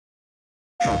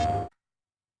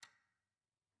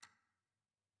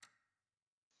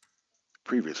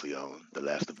Previously on The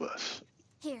Last of Us.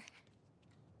 Here.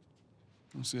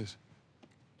 What's this?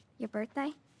 Your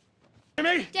birthday?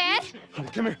 Jimmy! Dad?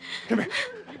 Come here. Come here.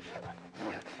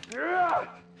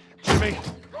 Jimmy!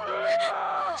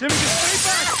 Jimmy, just stay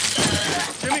back!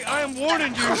 Jimmy, I am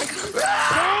warning you! Don't!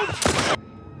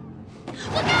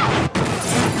 Look out!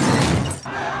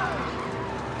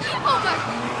 Oh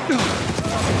my...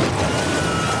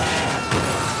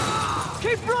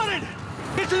 Keep running!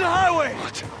 Get to the highway!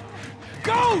 What?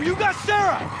 Go! You got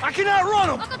Sarah! I cannot run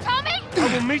him! Uncle Tommy?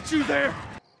 I will meet you there.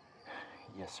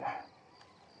 Yes, sir.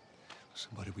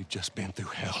 Somebody, we've just been through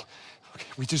hell. Okay,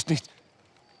 we just need...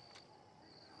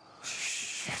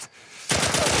 Shit.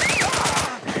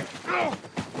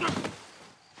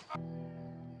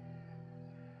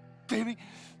 Baby.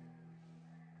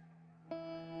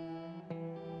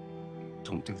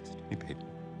 Don't do this to me, baby.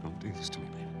 Don't do this to me,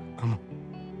 baby. Come on.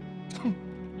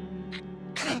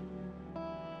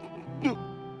 No.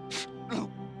 No.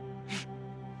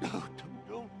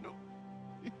 No, no.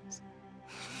 Please.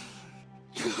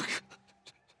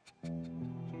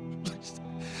 Please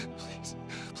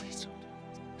don't.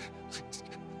 Please.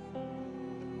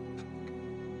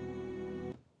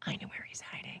 I know where he's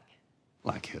hiding.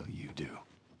 Like hell you do.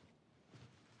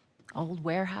 Old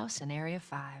warehouse in Area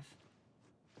 5.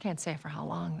 Can't say for how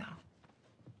long, though.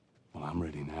 Well, I'm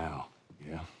ready now,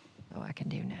 yeah? Oh, I can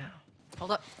do now.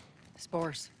 Hold up.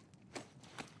 Spores.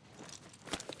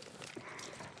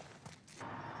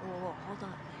 Whoa, hold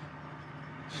on.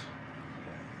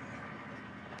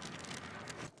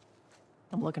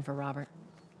 I'm looking for Robert.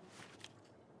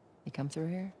 You come through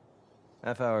here?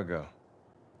 Half hour ago.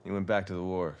 He went back to the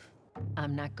wharf.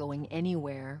 I'm not going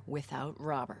anywhere without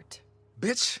Robert.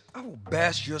 Bitch, I will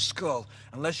bash your skull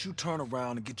unless you turn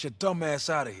around and get your dumb ass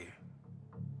out of here.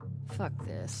 Fuck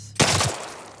this.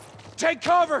 Take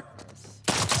cover!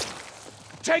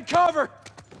 Take cover!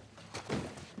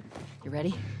 You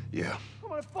ready? Yeah. I'm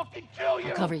gonna fucking kill you!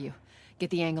 I'll cover you. Get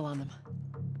the angle on them.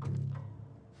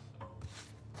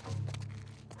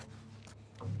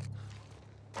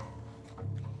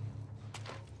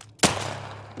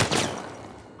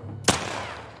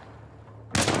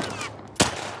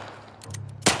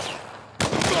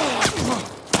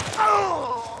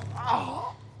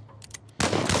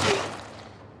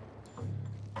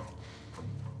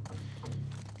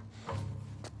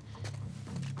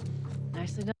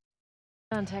 Nicely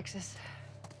done, Texas.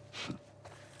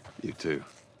 You too.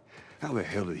 How the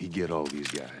hell did he get all these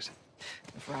guys?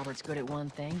 If Robert's good at one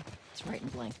thing, it's writing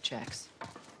blank checks.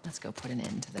 Let's go put an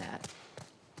end to that.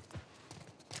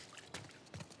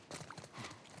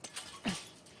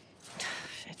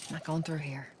 Shit, not going through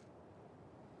here.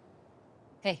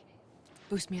 Hey,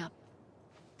 boost me up.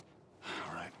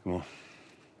 All right, come on.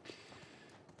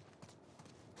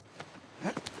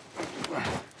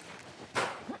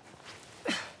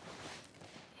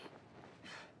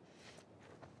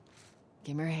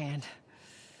 Give me your hand.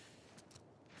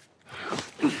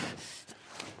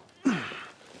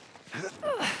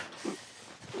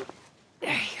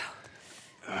 There you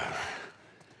go.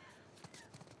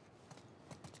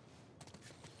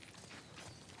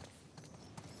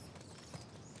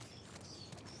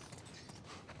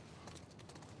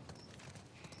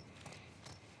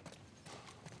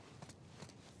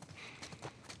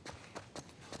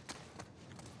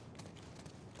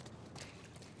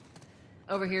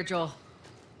 Over here, Joel.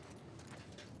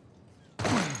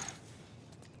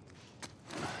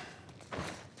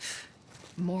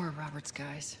 More of Robert's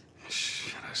guys.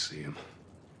 Shit, I see him.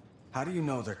 How do you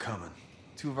know they're coming?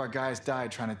 2 of our guys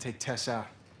died trying to take Tess out.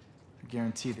 I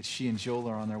guarantee that she and Joel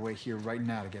are on their way here right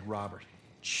now to get Robert.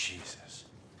 Jesus.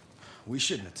 We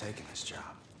shouldn't have taken this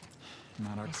job.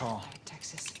 Not our call.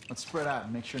 Texas. Let's spread out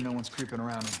and make sure no one's creeping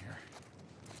around in here.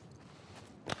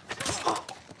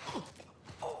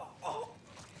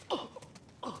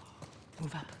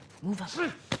 Move up. Move up.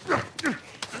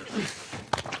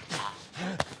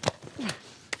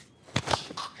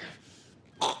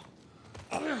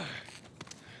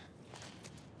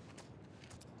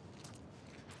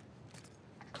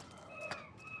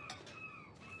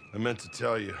 I meant to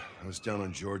tell you, I was down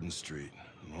on Jordan Street,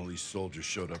 and all these soldiers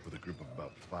showed up with a group of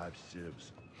about 5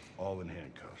 civs, all in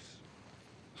handcuffs.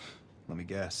 Let me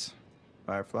guess.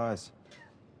 Fireflies?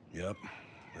 Yep.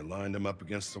 They lined them up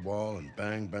against the wall, and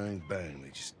bang, bang, bang. They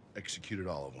just executed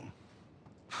all of them.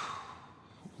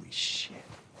 Holy shit.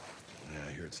 Yeah,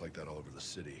 I hear it's like that all over the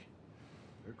city.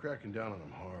 They're cracking down on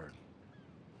them hard.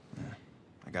 Yeah.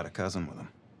 I got a cousin with him.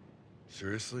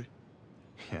 Seriously?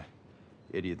 Yeah.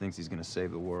 Idiot thinks he's gonna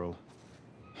save the world.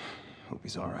 Hope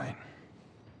he's all right.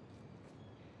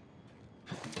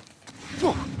 Pay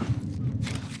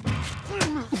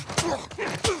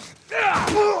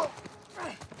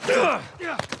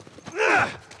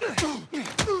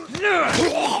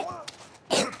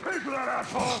for that,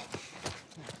 asshole!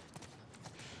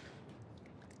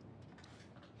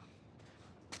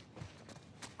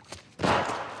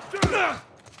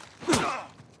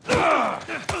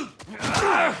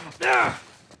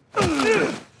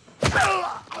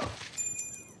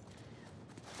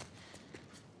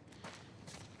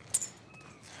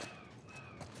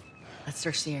 Let's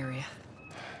search the area.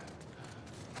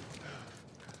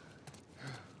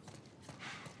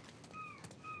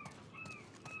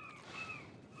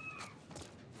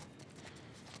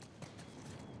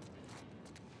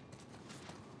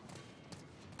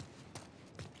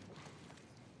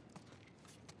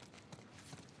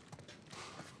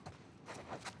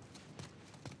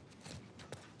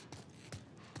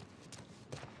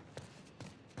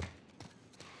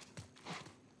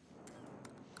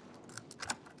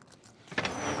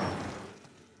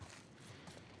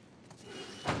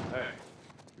 Hey,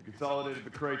 we consolidated the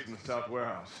crates in the south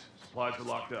warehouse. Supplies are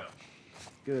locked up.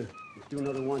 Good. Let's do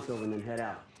another once-over and then head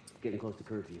out. It's getting close to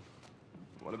curfew.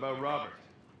 What about Robert?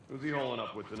 Who's he holing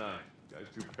up with tonight? Guy's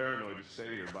too paranoid to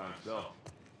stay here by himself.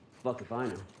 Fuck if I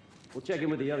know. We'll check in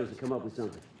with the others and come up with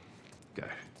something.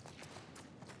 Okay.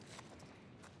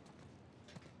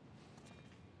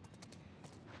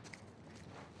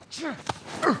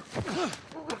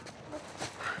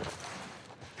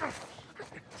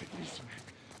 Take it easy, man.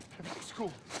 Everything's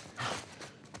cool.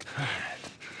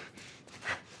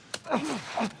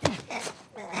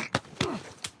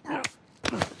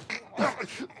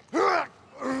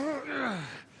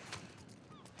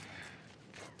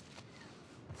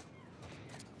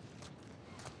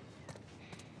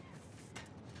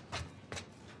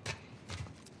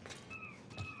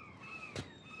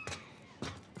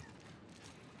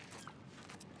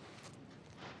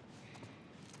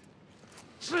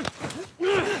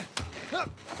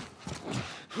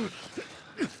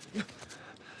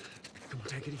 Come on,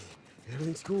 take it easy.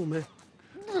 Everything's cool, man.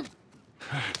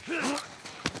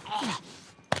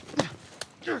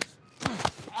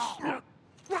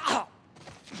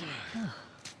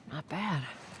 Not bad.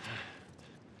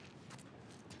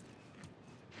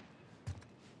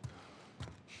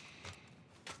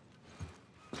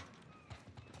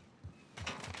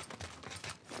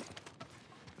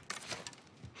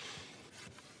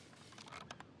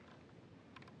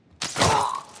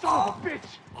 Oh, bitch!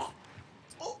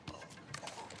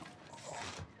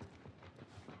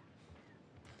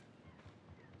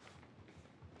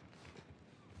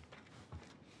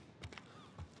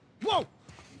 Whoa!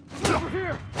 Over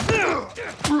here!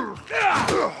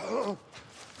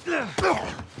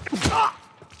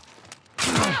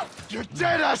 You're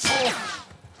dead, asshole!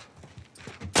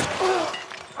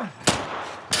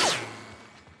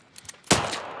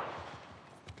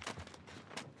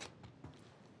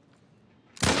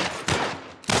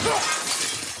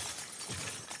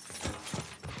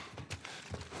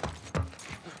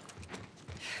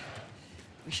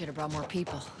 We should have brought more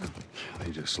people.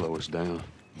 They just slow us down.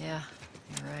 Yeah,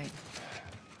 you're right.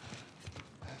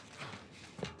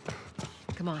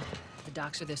 Come on, the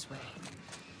docks are this way.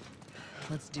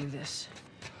 Let's do this.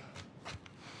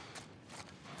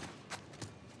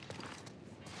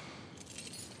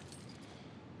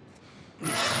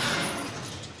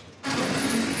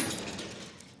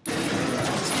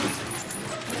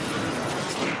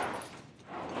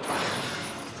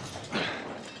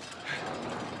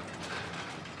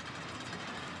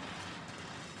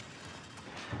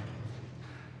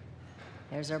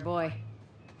 There's our boy.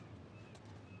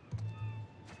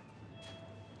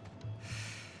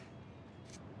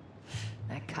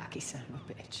 That cocky son of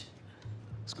a bitch.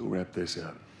 Let's go wrap this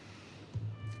up.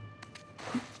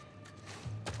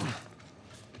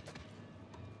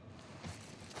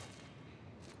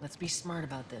 Let's be smart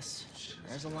about this.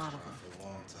 There's a lot of them. For a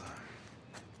long time.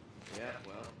 Yeah,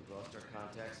 well, we lost our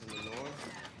contacts in the north,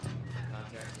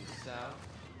 contacts in the south.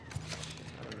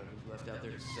 I don't know who's left out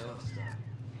there to sell us stuff.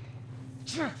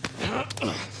 You're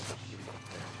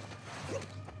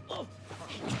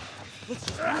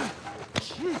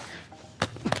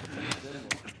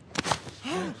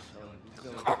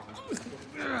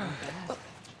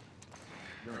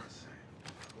insane.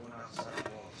 Going outside the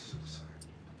wall is suicide.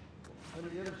 Under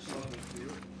the other smugglers do.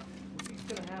 What's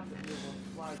gonna happen here when the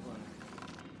flies run?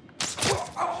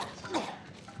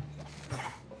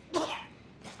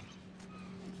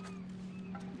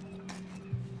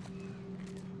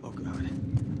 Oh, God.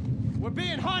 We're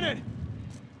being hunted!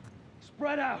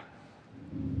 Spread out!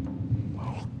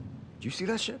 Did you see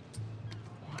that shit?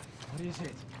 What is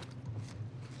it?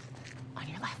 On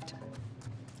your left.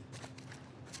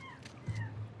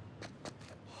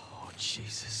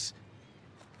 Jesus.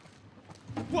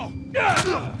 Whoa!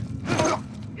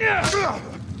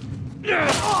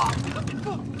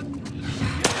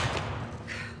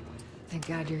 Thank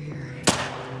God you're here.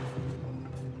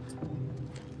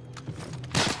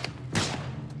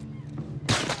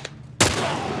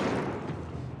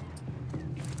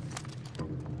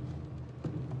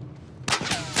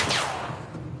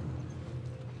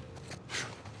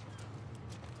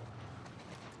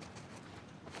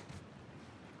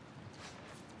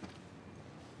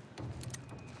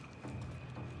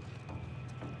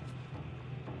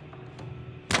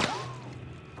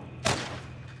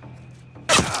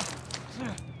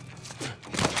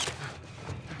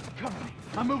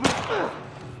 I'm moving.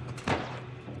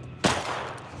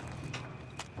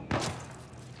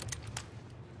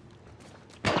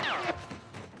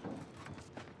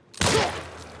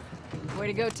 Way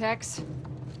to go, Tex.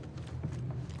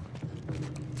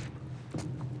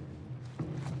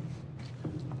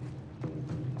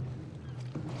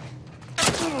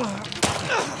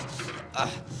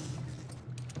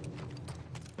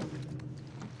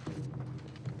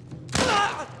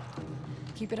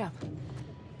 Keep it up.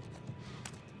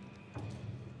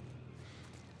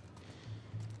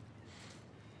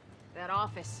 That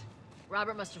office.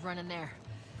 Robert must have run in there.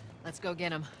 Let's go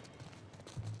get him.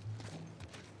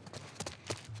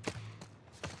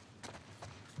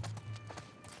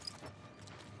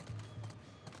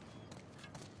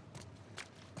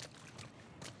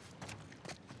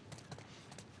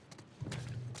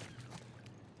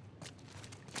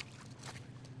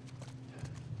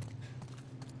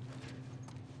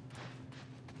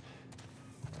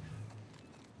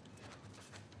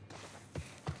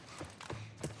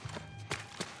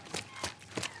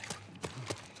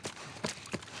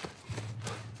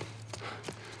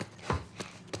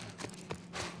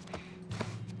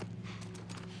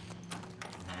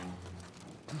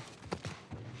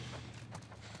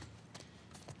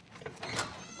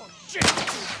 Shit!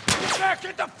 Get back!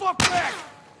 Get the fuck back!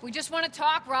 We just want to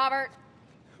talk, Robert.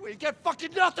 We got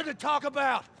fucking nothing to talk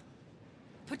about!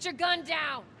 Put your gun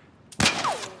down.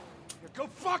 Go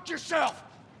fuck yourself!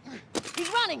 He's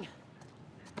running.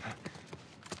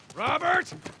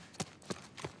 Robert!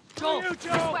 Joel, You, this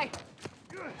Joel! way.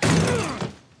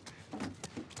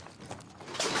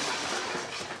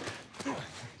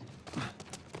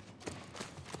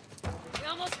 We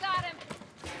almost got him.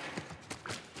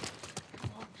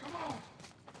 Come on!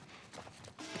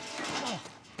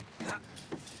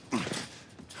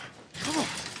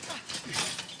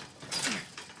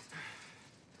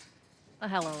 Oh,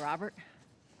 hello, Robert.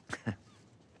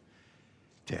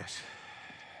 Tess.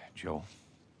 Joel.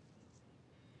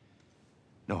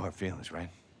 No hard feelings, right?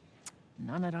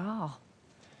 None at all.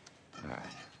 All right.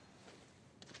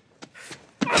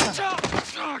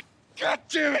 Oh, God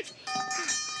damn it!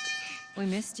 We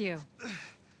missed you.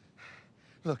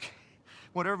 Look,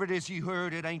 whatever it is you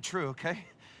heard, it ain't true, okay?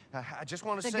 I just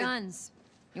want to The say... guns.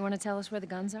 You want to tell us where the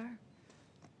guns are?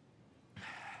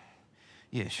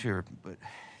 Yeah, sure, but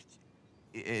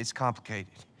it's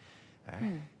complicated. All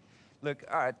right? Look,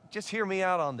 all right, just hear me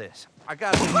out on this. I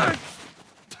got...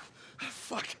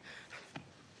 Fuck.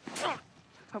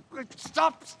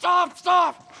 Stop! Stop!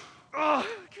 Stop! Oh.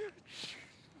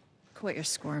 Quit your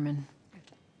squirming.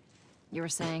 You were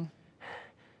saying?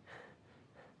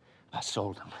 I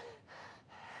sold them.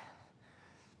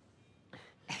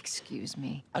 Excuse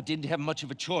me. I didn't have much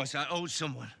of a choice. I owed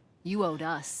someone. You owed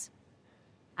us.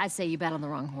 I'd say you bet on the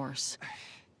wrong horse.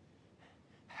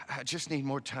 I just need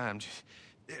more time. Just,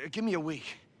 give me a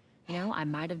week. You know, I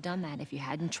might have done that if you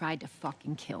hadn't tried to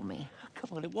fucking kill me.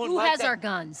 Come on, it won't Who like has that. our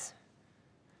guns?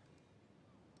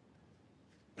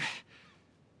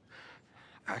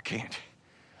 I can't.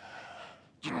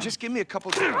 Just give me a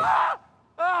couple days.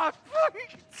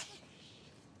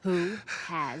 Who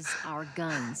has our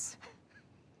guns?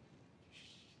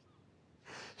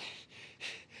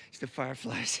 It's the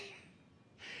Fireflies.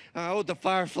 I owed the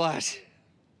Fireflies.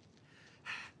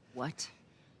 What?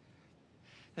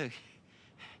 Look,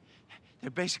 they're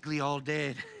basically all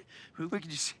dead. We could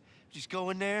just go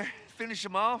in there, finish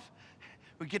them off.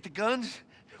 We get the guns.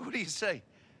 What do you say?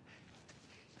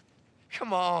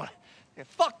 Come on. Yeah,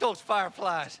 fuck those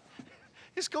Fireflies.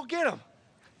 Let's go get them.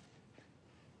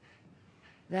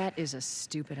 That is a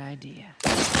stupid idea.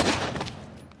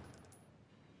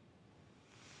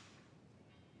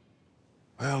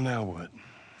 Well, now what?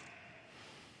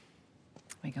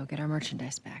 We go get our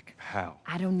merchandise back. How?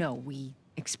 I don't know. We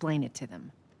explain it to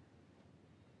them.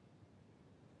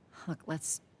 Look,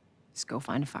 let's just go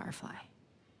find a Firefly.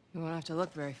 You won't have to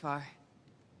look very far.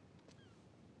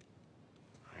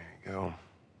 There you go.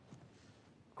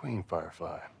 Queen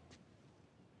Firefly.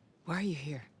 Why are you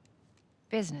here?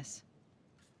 Business.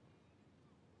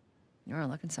 You weren't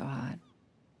looking so hot.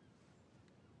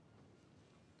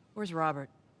 Where's Robert?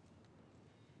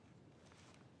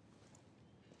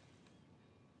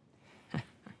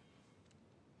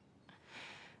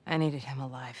 I needed him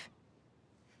alive.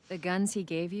 The guns he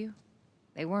gave you,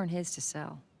 they weren't his to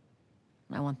sell.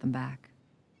 I want them back.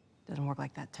 Doesn't work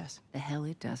like that, Tess. The hell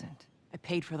it doesn't. I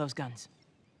paid for those guns.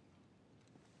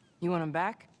 You want them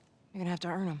back? You're gonna have to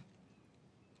earn them.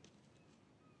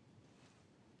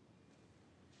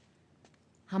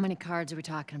 How many cards are we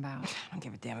talking about? I don't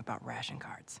give a damn about ration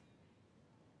cards.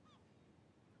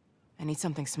 I need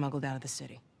something smuggled out of the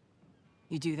city.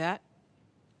 You do that,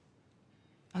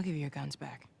 I'll give you your guns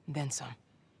back, and then some.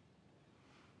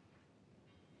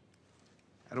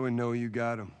 How do we know you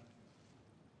got them?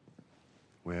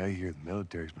 Well, I hear the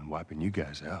military's been wiping you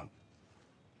guys out.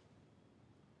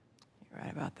 You're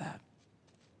right about that.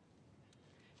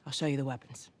 I'll show you the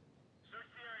weapons. Search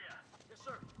the area. Yes,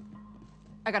 sir.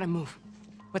 I gotta move.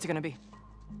 What's it gonna be?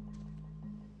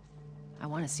 I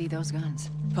want to see those guns.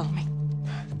 Follow me.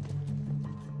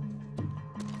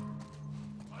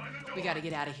 We gotta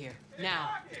get out of here.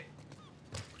 Now.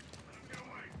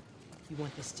 You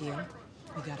want this deal?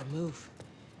 We gotta move.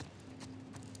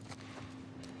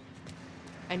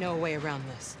 I know a way around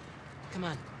this. Come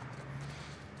on.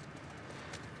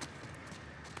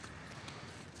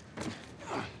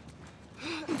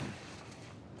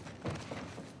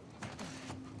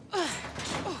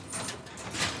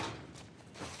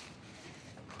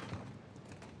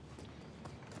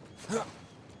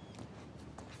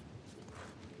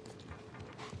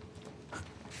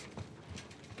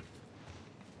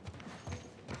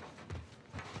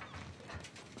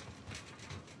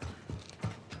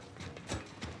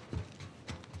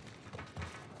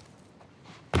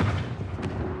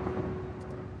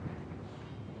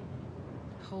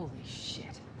 Holy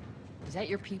shit. Is that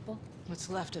your people? What's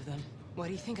left of them? Why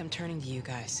do you think I'm turning to you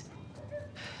guys?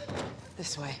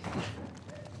 This way.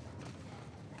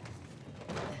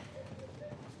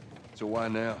 So why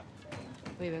now?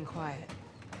 We've been quiet.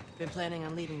 Been planning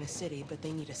on leaving the city, but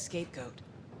they need a scapegoat.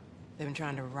 They've been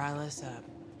trying to rile us up.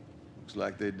 Looks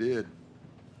like they did.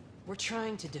 We're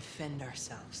trying to defend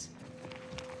ourselves.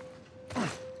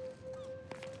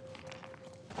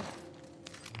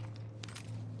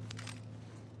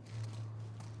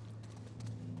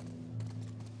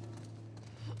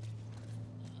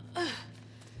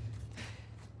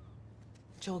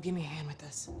 Joel, give me a hand with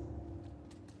this.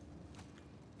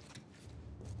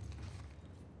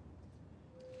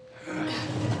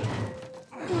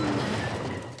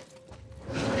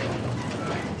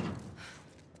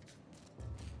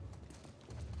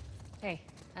 Hey,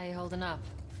 how you holding up?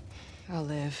 I'll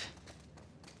live.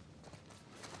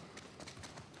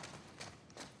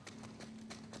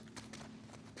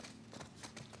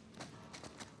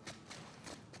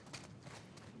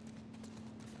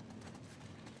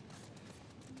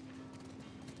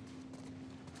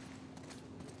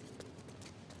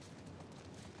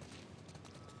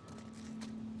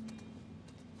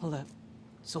 Hold up.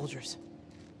 Soldiers.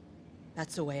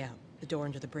 That's the way out. The door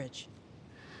under the bridge.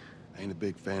 I ain't a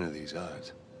big fan of these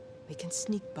odds. We can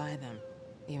sneak by them,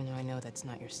 even though I know that's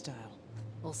not your style.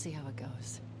 We'll see how it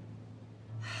goes.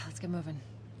 Let's get moving.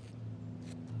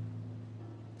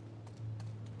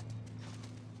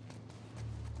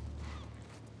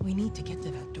 We need to get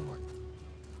to that door.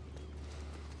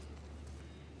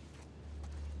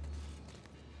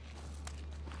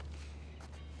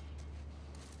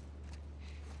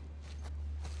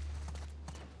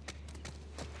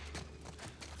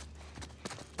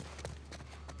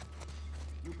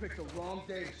 You picked the wrong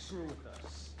day to screw with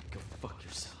us. Go fuck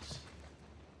yourselves.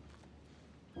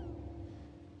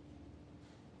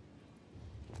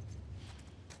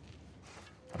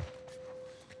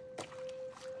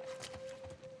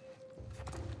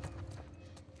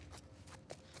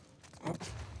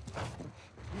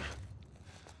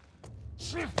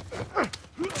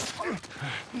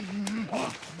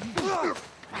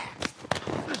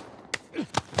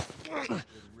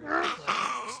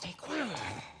 Stay quiet.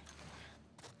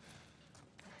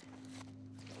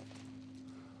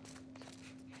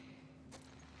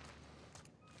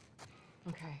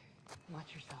 Okay,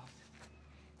 watch yourselves.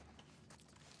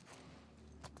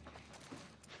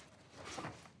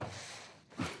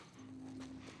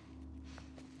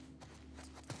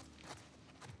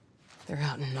 They're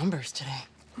out in numbers today.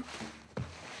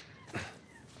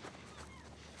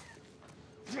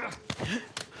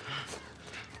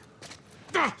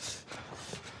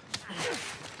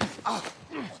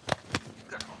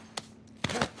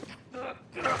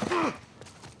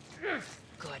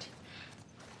 Good.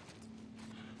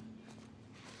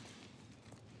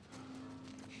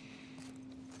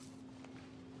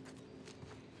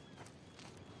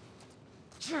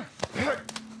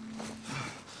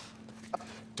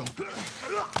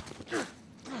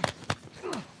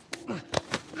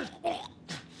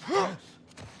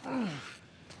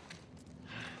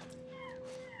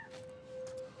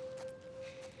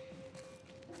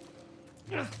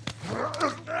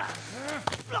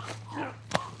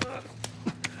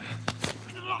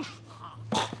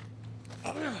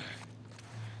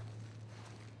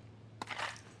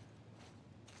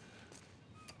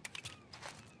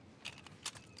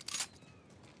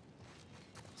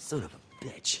 Son of a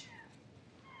bitch.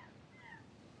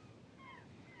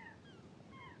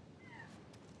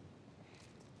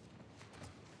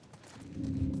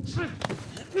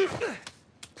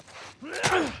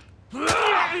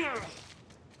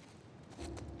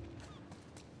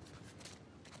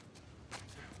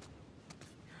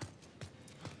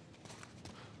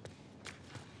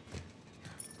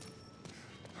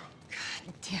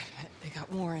 Damn it, they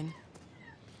got Warren.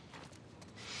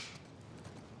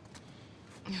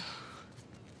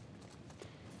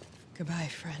 Goodbye,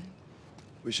 friend.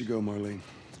 We should go, Marlene.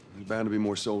 There's bound to be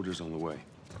more soldiers on the way.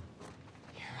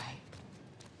 You're right.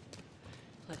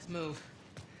 Let's move.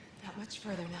 Not much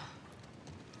further now.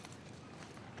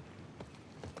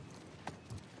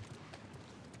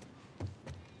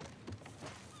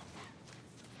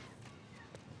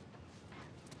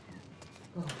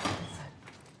 Oh, this side.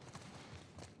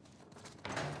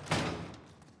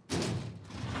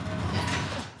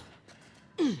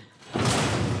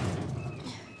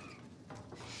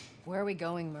 Where are we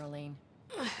going, Marlene?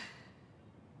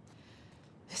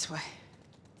 This way.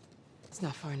 It's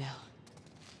not far now.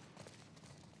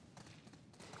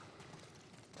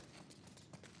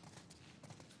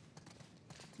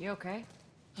 You okay?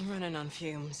 I'm running on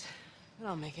fumes, but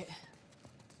I'll make it.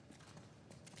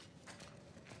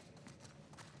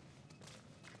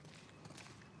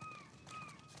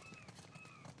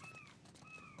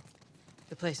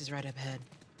 The place is right up ahead.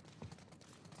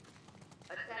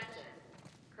 Attention.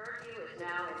 Curfew is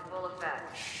now in full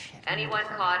effect. Anyone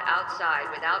caught outside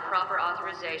without proper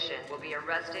authorization will be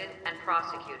arrested and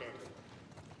prosecuted.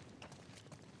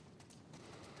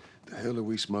 The hell are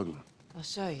we smuggling? I'll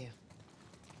show you.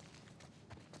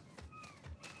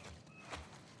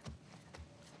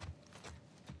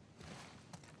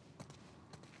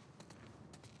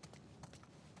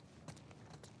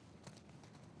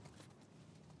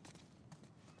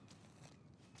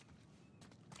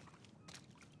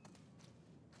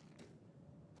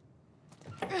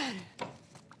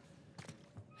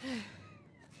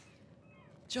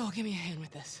 Joel, give me a hand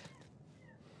with this.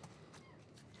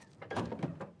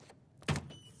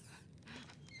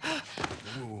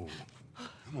 Whoa.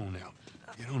 Come on now.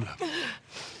 Get on up.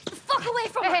 Fuck away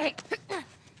from her! Hey!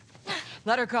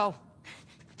 Let her go.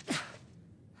 Well,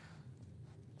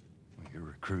 you're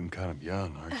recruiting kind of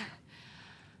young, aren't you?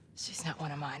 She's not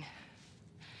one of mine.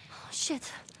 Oh, shit.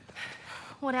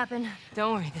 What happened?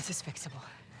 Don't worry, this is fixable.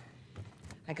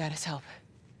 I got his help.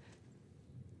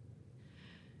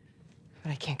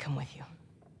 But I can't come with you.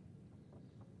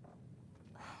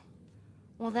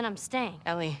 Well, then I'm staying.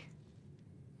 Ellie,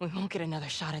 we won't get another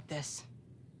shot at this.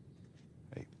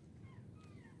 Hey,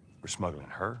 we're smuggling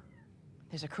her?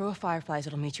 There's a crew of Fireflies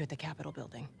that'll meet you at the Capitol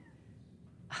building.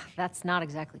 That's not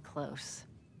exactly close.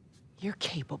 You're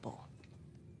capable.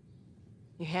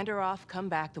 You hand her off, come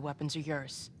back, the weapons are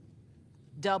yours.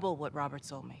 Double what Robert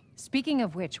sold me. Speaking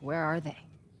of which, where are they?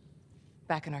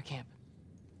 Back in our camp.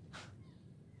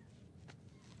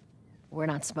 We're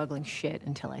not smuggling shit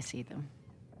until I see them.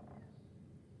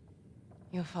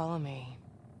 You'll follow me.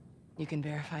 You can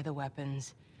verify the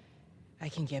weapons. I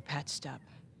can get patched up.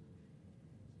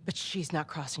 But she's not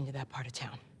crossing to that part of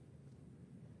town.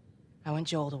 I want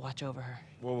Joel to watch over her.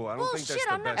 Whoa, I don't Well, think that's shit,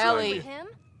 the I'm not best Ellie. going with him.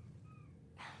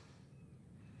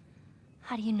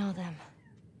 How do you know them?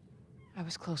 I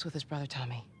was close with his brother,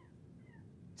 Tommy.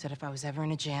 Said if I was ever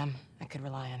in a jam, I could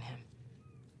rely on him.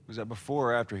 Was that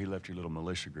before or after he left your little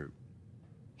militia group?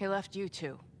 He left you,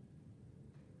 too.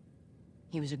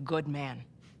 He was a good man.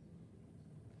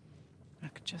 I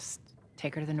could just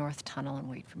take her to the North Tunnel and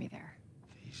wait for me there.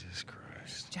 Jesus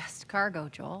Christ. Just cargo,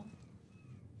 Joel.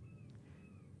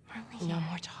 No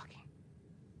more talking.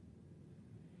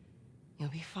 You'll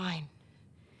be fine.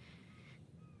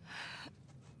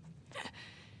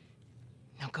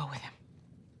 Now go with him.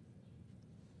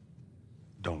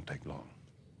 Don't take long.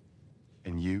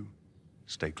 And you,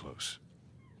 stay close.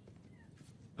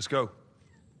 Let's go.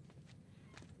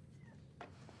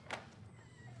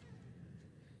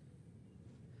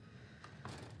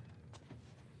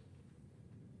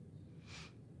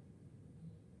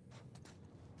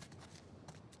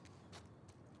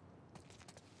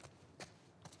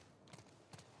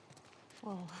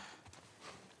 Well,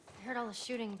 I heard all the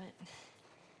shooting, but...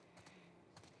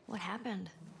 What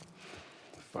happened?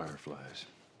 The Fireflies.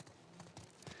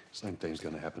 Same thing's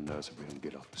gonna happen to us if we don't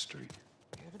get off the street.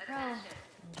 You're the pro. I'm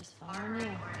just following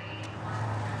you.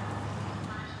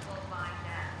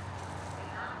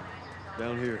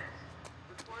 Down here.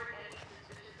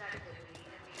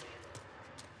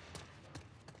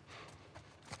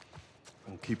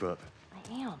 Don't keep up.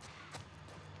 I am.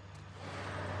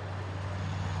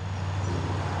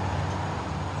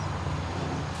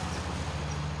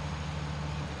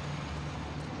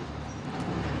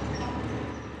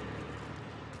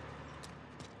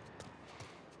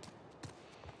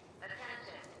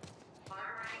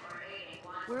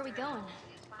 Where are we going?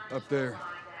 Up there.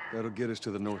 That'll get us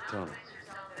to the north tunnel.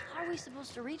 How are we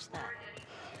supposed to reach that?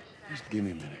 Just give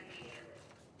me a minute.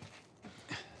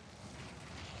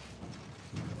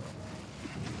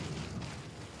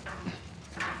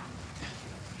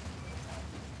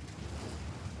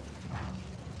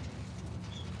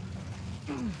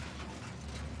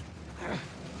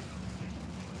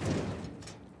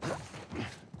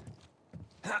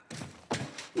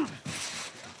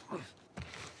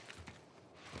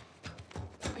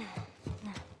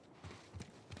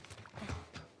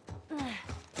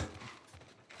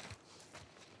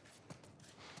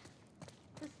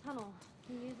 This tunnel,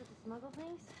 can you use it to smuggle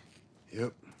things?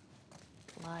 Yep.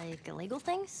 Like illegal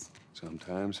things?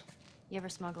 Sometimes. You ever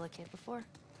smuggle a kid before?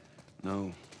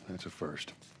 No, that's a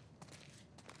first.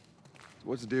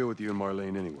 What's the deal with you and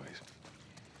Marlene anyways?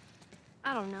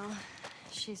 I don't know.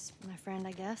 She's my friend,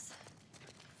 I guess.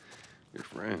 Your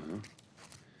friend,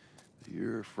 huh?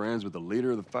 You're friends with the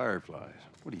leader of the Fireflies.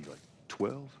 What are you, like,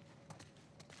 12?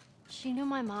 She knew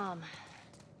my mom,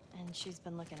 and she's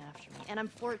been looking after me. And I'm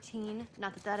 14.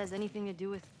 Not that that has anything to do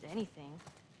with anything.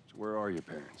 So where are your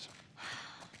parents?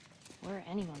 Where are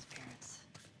anyone's parents?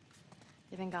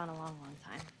 They've been gone a long, long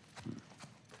time.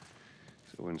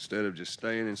 So instead of just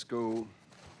staying in school,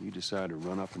 you decide to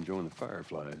run off and join the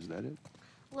Fireflies, is that it?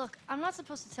 Look, I'm not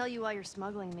supposed to tell you why you're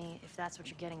smuggling me, if that's what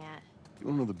you're getting at. You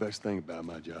wanna know the best thing about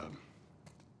my job?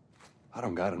 I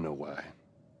don't gotta know why.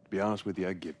 To be honest with you,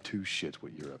 I give two shits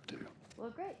what you're up to. Well,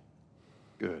 great.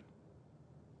 Good.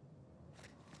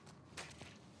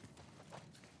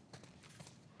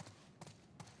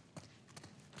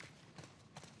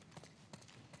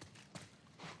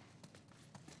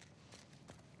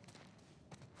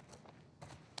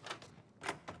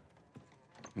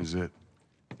 Is it?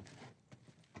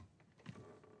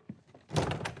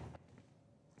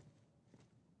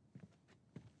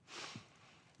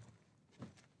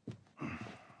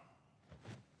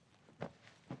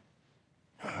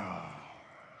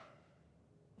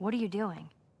 What are you doing?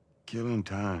 Killing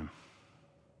time.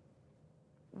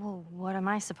 Well, what am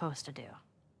I supposed to do?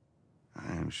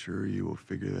 I am sure you will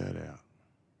figure that out.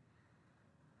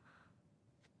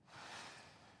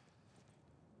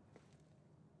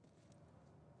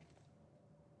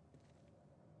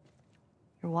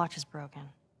 Your watch is broken.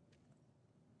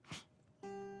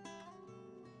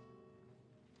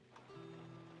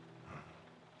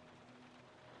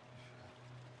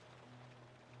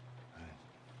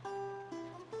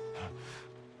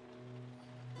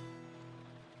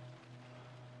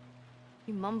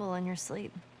 You mumble in your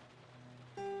sleep.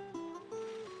 I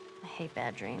hate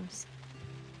bad dreams.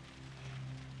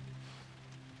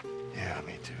 Yeah,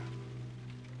 me too.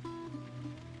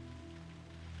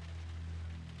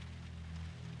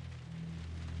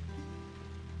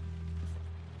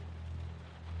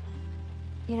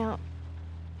 You know,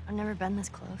 I've never been this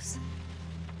close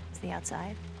to the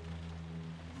outside.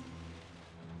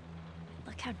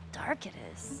 Look how dark it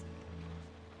is.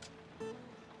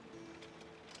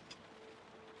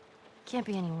 Can't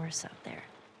be any worse out there.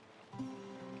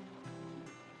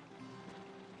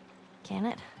 Can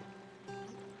it?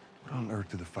 What on earth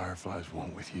do the Fireflies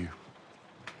want with you?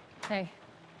 Hey.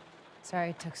 Sorry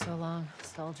it took so long.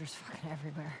 Soldiers fucking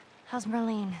everywhere. How's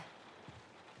Marlene?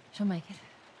 She'll make it.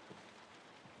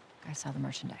 I saw the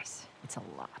merchandise. It's a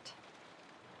lot.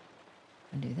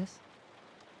 Wanna do this?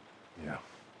 Yeah.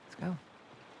 Let's go.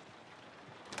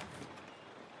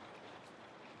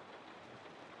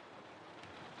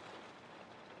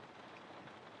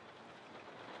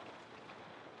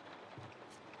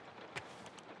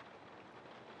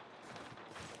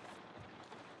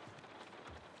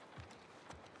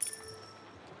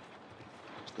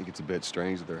 Think it's a bit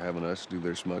strange that they're having us do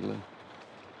their smuggling?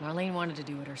 Marlene wanted to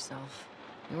do it herself.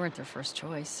 We weren't their first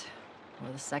choice.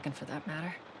 Or the second, for that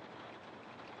matter.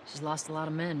 She's lost a lot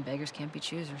of men. Beggars can't be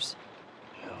choosers.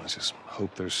 Yeah, let's just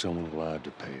hope there's someone alive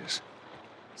to pay us.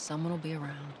 Someone will be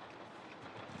around.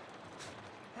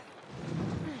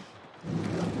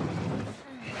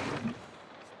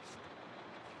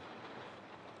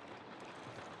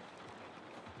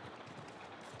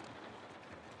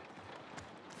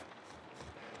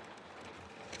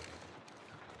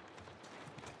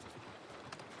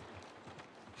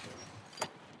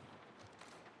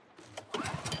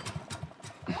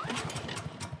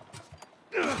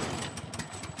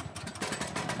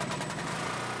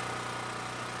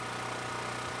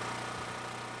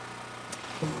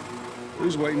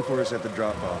 Who's waiting for us at the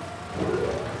drop-off?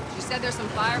 She said there's some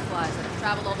fireflies that have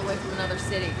traveled all the way from another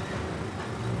city.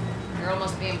 Girl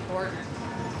must be important.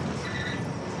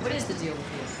 What is the deal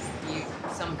with you? You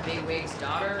some bigwig's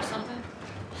daughter or something?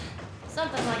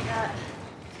 Something like that.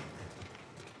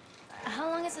 How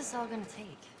long is this all gonna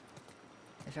take?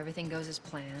 If everything goes as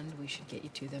planned, we should get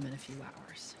you to them in a few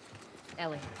hours.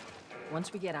 Ellie,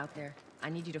 once we get out there,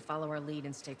 I need you to follow our lead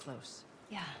and stay close.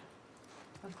 Yeah,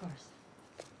 of course.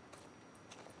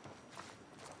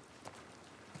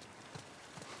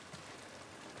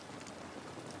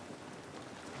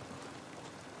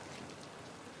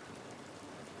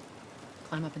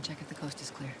 Climb up and check if the coast is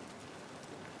clear.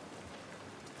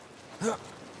 Now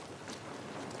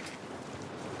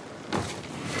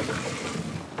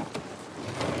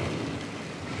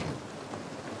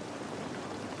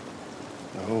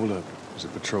hold up. There's a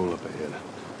patrol up ahead.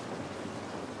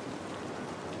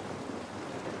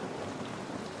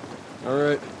 All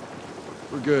right.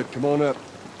 We're good. Come on up.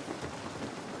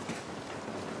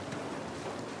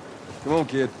 Come on,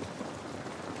 kid.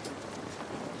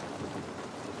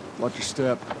 Watch your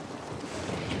step.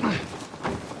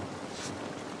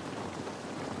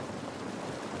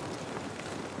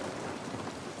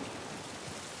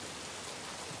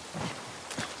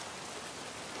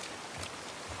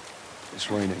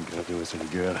 This rain ain't gonna do us any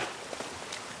good.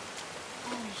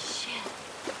 Holy shit.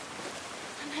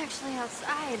 I'm actually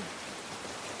outside.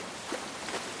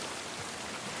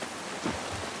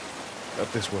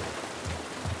 Up this way.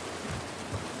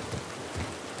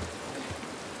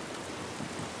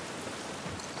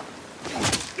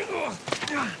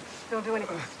 Don't do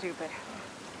anything stupid.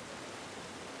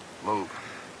 Move.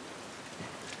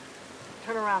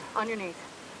 Turn around, on your knees.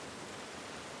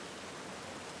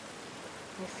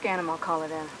 You scan him, I'll call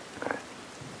it in. All right.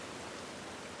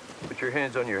 Put your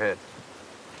hands on your head.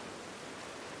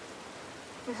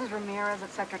 This is Ramirez at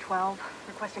Sector 12,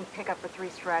 requesting pickup for 3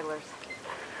 stragglers.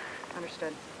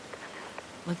 Understood.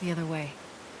 Look the other way.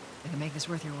 We can make this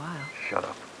worth your while. Shut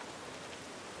up.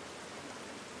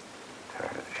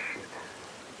 Tired of this shit.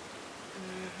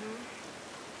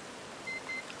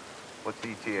 What's the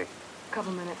ETA?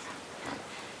 Couple minutes.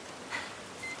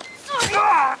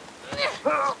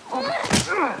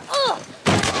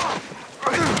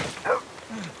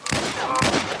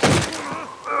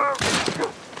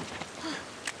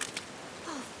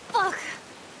 Fuck!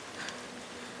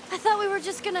 I thought we were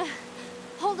just gonna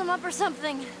hold him up or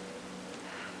something.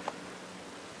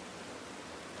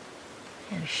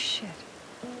 Oh, shit.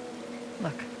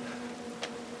 Look.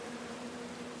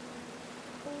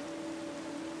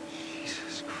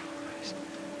 Jesus Christ.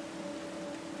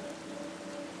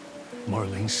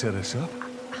 Marlene set us up?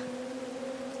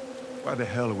 Why the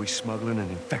hell are we smuggling an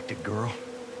infected girl?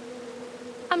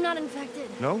 I'm not infected.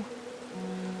 No?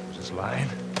 Just lying?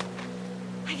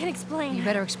 I can explain. You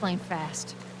better explain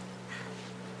fast.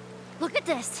 Look at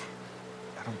this.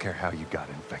 I don't care how you got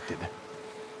infected.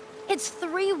 It's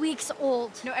 3 weeks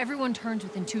old. No, everyone turns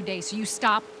within 2 days, so you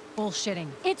stop bullshitting.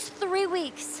 It's 3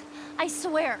 weeks. I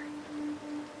swear.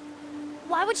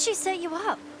 Why would she set you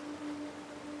up?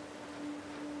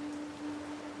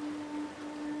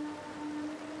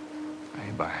 I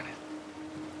ain't buying it.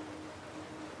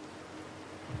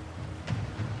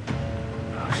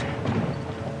 Oh, shit.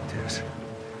 Tess,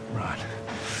 run.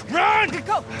 Run!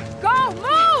 Go! Go!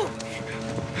 Move!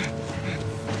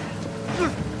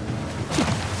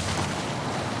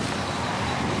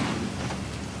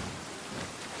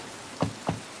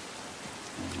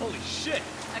 Holy shit!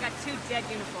 I got 2 dead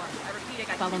uniforms. I repeat, I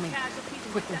got Follow 2 me. casualties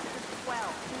in Quickly. Sector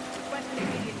 12. Requesting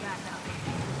immediate backup.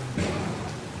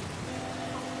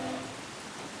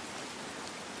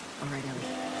 All right, Ellie.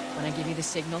 When I give you the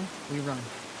signal, we run.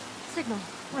 Signal.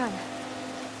 Run.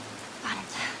 Got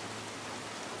it.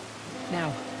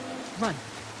 Now, run.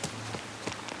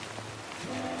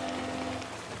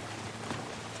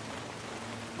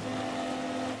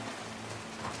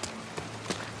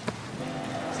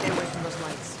 Stay away from those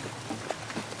lights.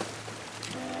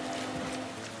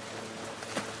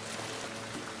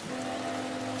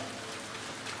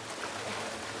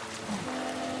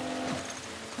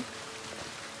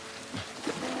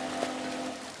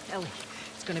 Ellie,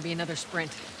 it's gonna be another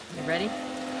sprint. You ready?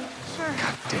 Sure.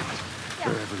 God damn it. They're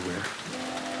everywhere.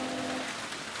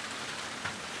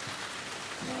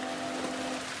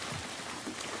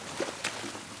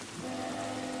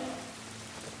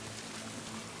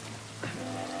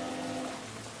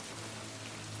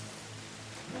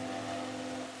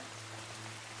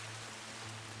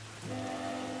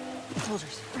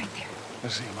 Soldiers, right there. I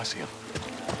see him, I see him.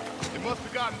 They must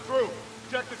have gotten through.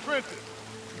 Check the trenches.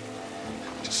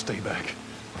 Just stay back.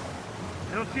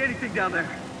 I don't see anything down there.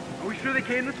 Are we sure they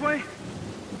came this way?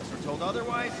 Unless we're told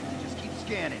otherwise, just keep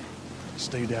scanning.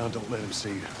 Stay down, don't let him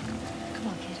see you. Come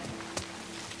on, kid.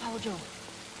 Follow Joel.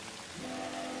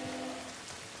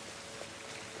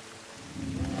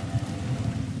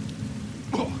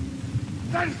 Go,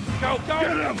 go!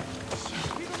 Get him!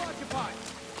 Keep him occupied!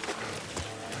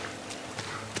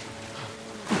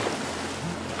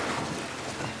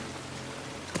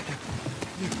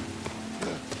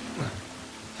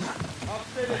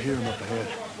 I hear him up ahead.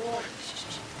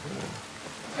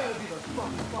 Gotta be those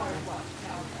fucking fireflies,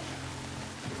 pal.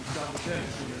 Stop the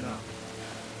tension soon enough.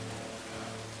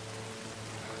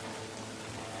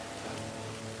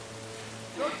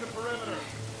 Search the perimeter!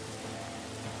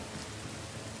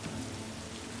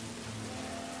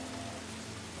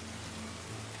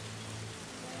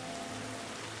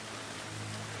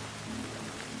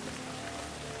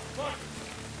 Look!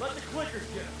 Let the clickers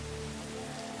get him!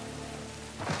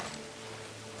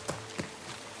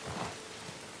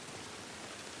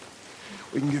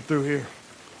 We can get through here.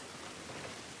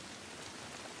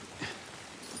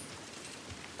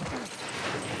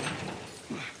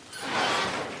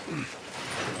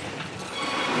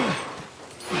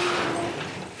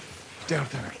 Down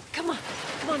there. Come on.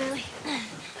 Come on, Ellie. Okay.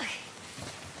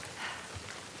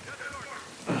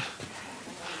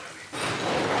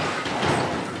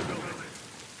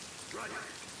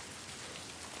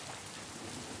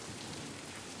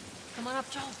 Come on up,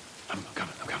 Joel. I'm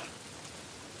coming.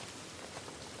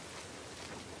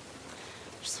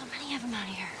 There's so many of them out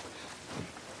here.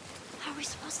 How are we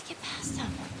supposed to get past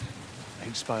them?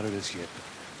 Ain't spotted us yet.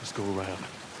 Let's go around.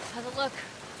 How's it look?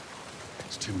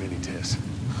 It's too many, Tess.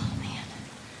 Oh, man.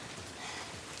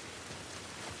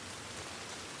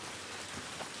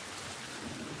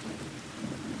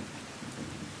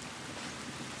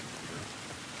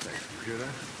 You hear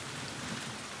that?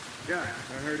 Yeah,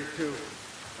 I heard it too.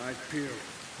 Eyes peeled.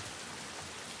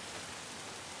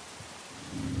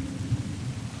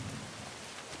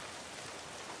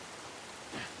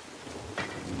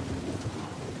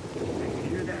 You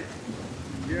hear that?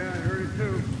 Yeah, I heard it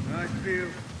too. Eyes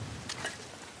peeled.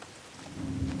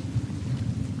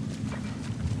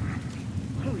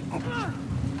 Holy fuck!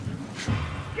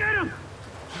 Get him!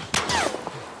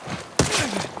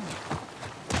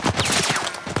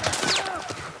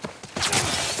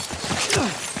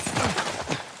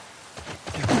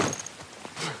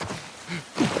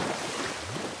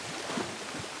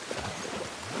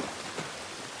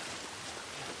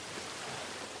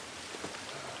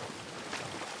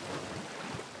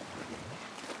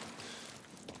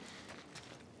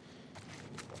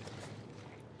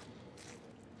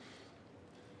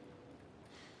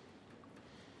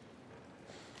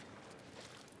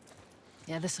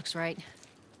 Yeah, this looks right.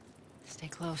 Stay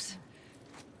close.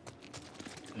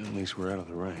 At least we're out of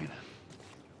the rain.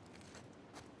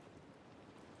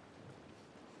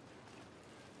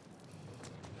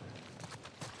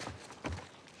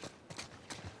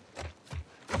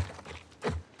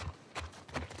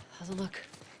 How's it look?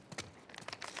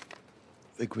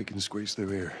 Think we can squeeze through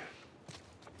here.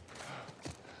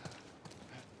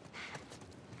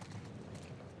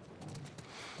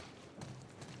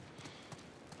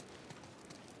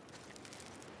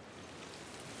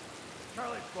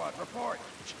 Charlie Squad, report.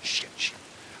 Shit.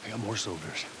 I got more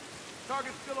soldiers.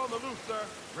 Target's still on the loose, sir.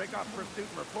 Break off pursuit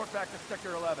and report back to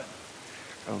Sector 11.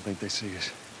 I don't think they see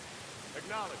us.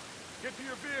 Acknowledge. Get to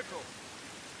your vehicle.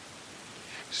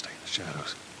 Stay in the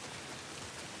shadows.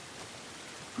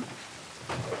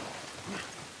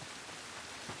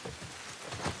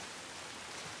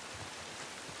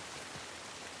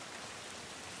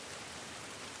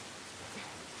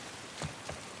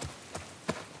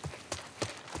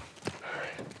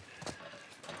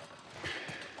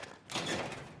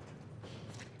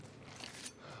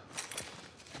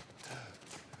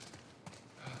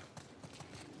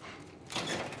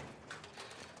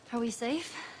 Are we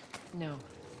safe? No,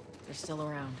 they're still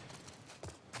around.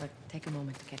 But take a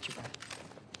moment to catch your breath.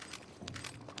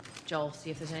 Joel,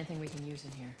 see if there's anything we can use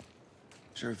in here.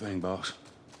 Sure thing, boss.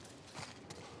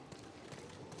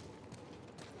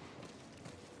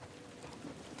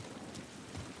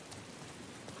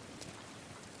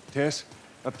 Tess,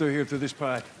 up through here through this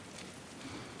pipe.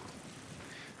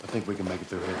 I think we can make it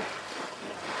through here.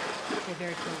 Stay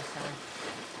very close, Helen.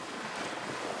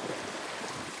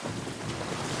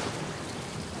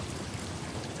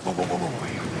 Whoa.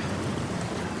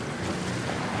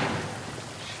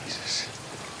 Jesus.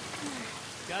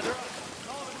 Gather up.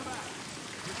 Call in the back.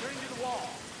 Return to the wall.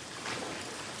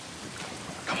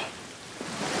 Come on.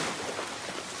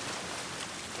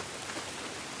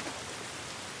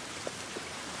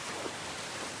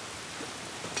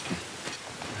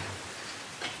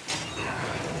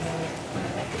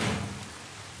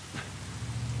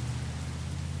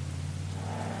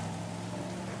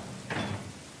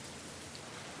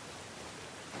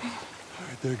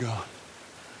 they're gone.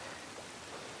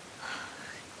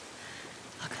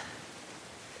 Look,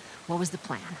 what was the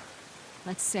plan?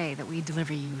 Let's say that we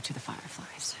deliver you to the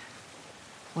Fireflies.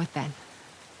 What then?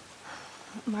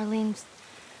 Marlene,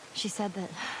 she said that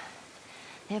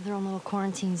they have their own little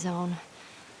quarantine zone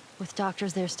with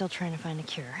doctors there still trying to find a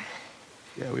cure.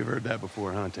 Yeah, we've heard that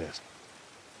before, huh, Tess?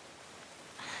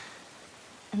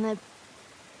 And that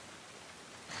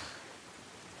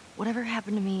whatever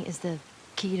happened to me is the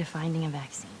key to finding a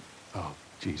vaccine. Oh,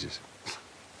 Jesus.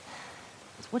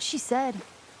 That's what she said.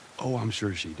 Oh, I'm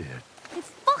sure she did. Hey,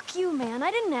 fuck you, man.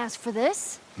 I didn't ask for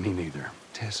this. Me neither.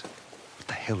 Tess, what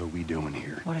the hell are we doing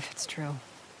here? What if it's true?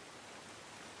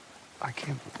 I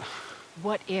can't...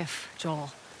 What if,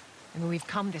 Joel? I mean, we've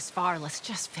come this far. Let's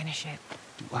just finish it.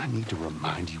 Do I need to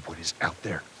remind you what is out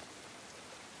there?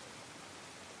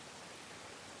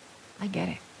 I get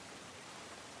it.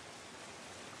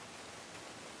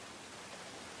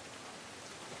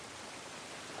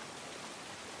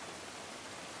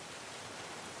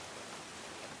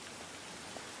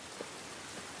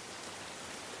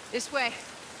 This way.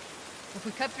 If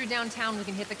we cut through downtown, we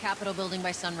can hit the Capitol building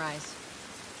by sunrise.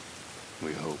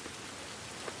 We hope.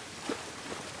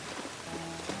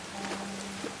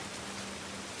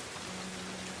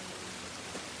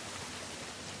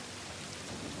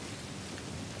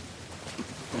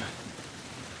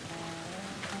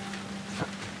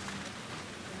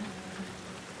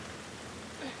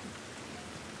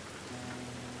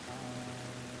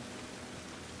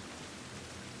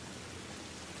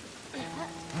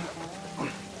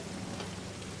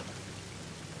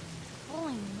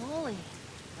 Holy moly.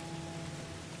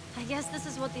 I guess this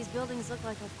is what these buildings look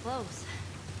like up close.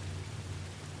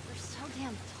 They're so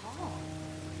damn tall.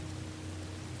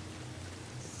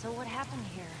 So what happened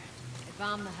here? They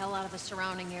bombed the hell out of the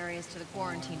surrounding areas to the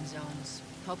quarantine zones,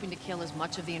 hoping to kill as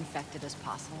much of the infected as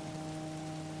possible.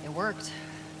 It worked.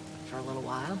 For a little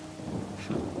while.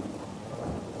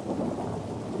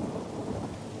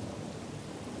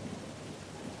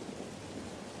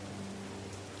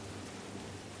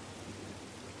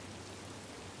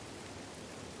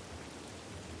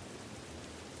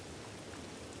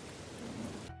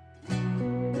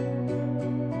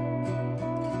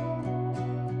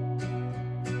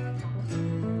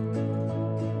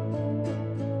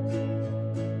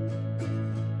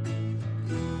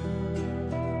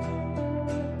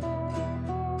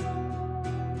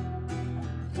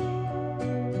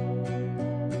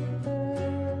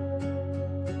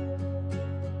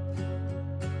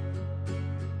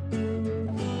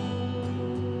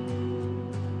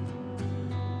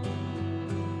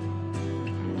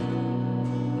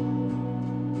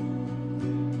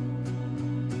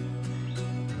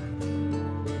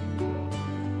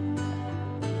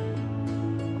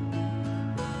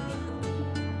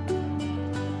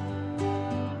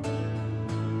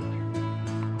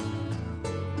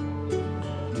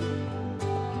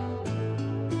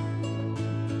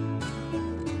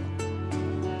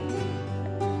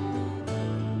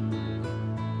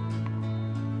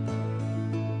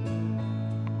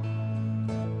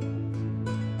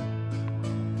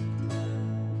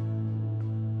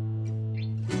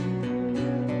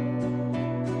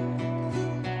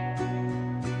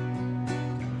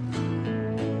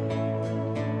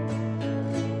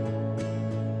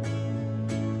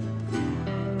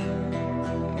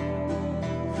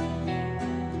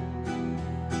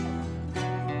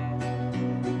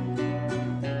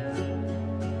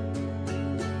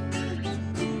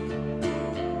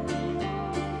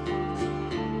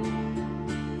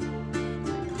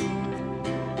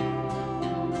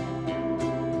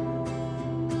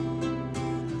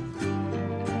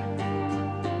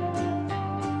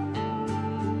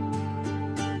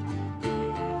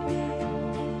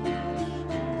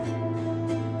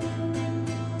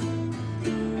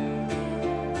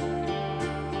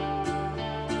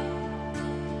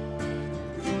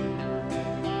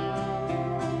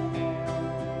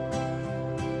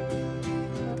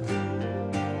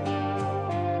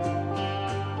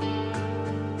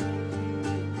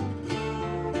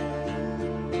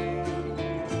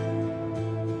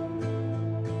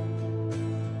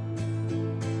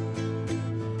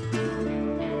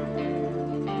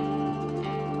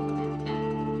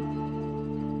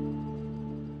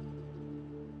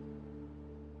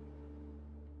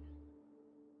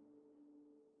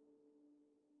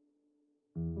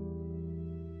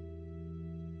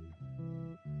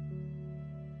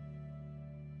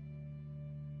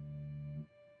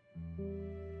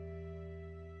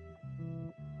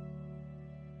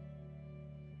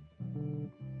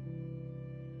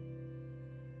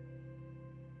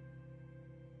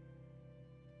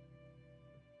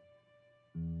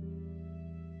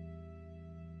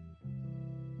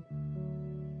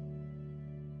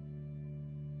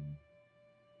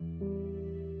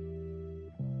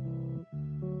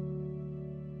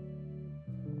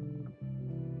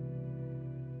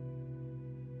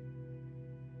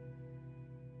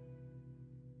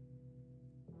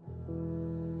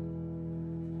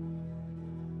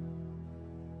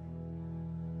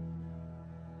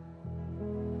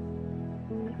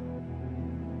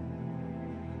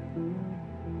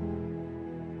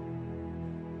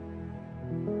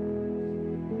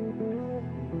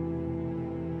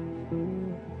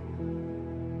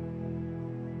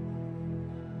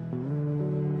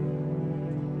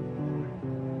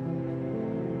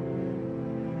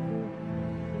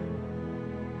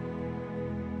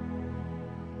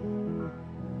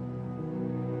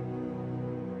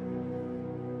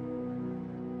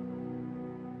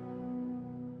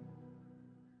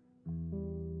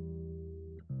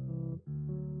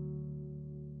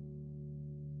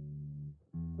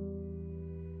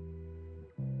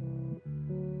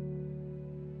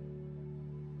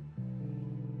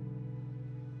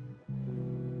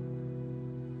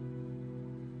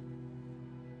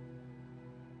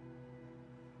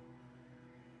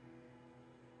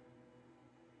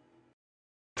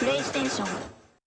 プレイステーション